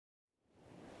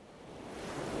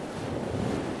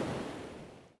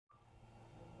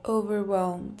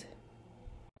Overwhelmed.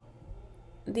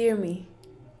 Dear me,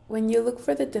 when you look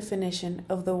for the definition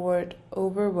of the word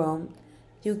overwhelmed,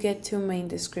 you get two main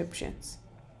descriptions.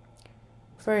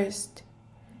 First,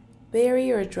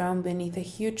 bury or drown beneath a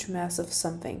huge mass of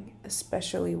something,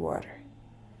 especially water.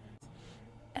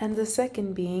 And the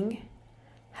second being,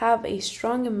 have a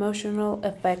strong emotional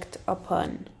effect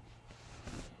upon.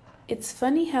 It's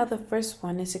funny how the first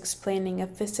one is explaining a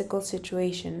physical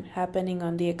situation happening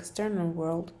on the external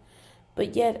world,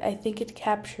 but yet I think it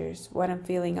captures what I'm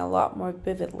feeling a lot more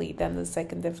vividly than the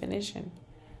second definition.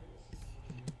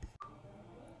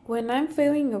 When I'm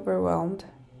feeling overwhelmed,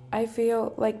 I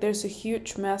feel like there's a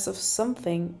huge mass of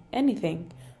something,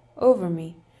 anything, over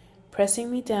me, pressing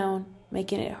me down,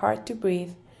 making it hard to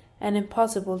breathe, and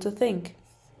impossible to think.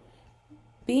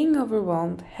 Being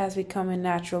overwhelmed has become a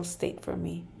natural state for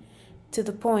me, to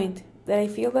the point that I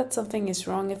feel that something is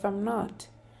wrong if I'm not.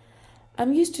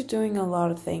 I'm used to doing a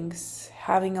lot of things,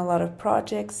 having a lot of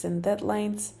projects and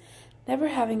deadlines, never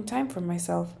having time for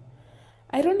myself.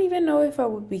 I don't even know if I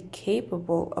would be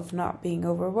capable of not being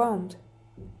overwhelmed.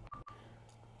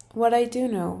 What I do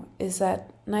know is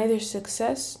that neither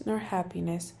success nor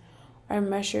happiness are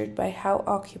measured by how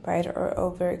occupied or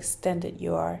overextended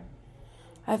you are.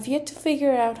 I've yet to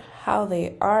figure out how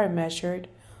they are measured,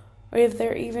 or if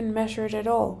they're even measured at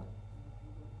all.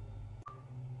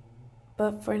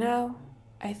 But for now,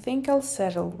 I think I'll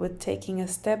settle with taking a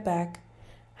step back,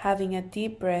 having a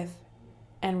deep breath,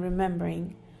 and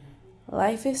remembering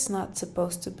life is not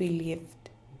supposed to be lived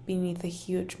beneath a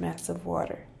huge mass of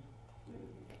water.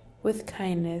 With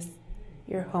kindness,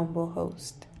 your humble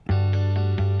host.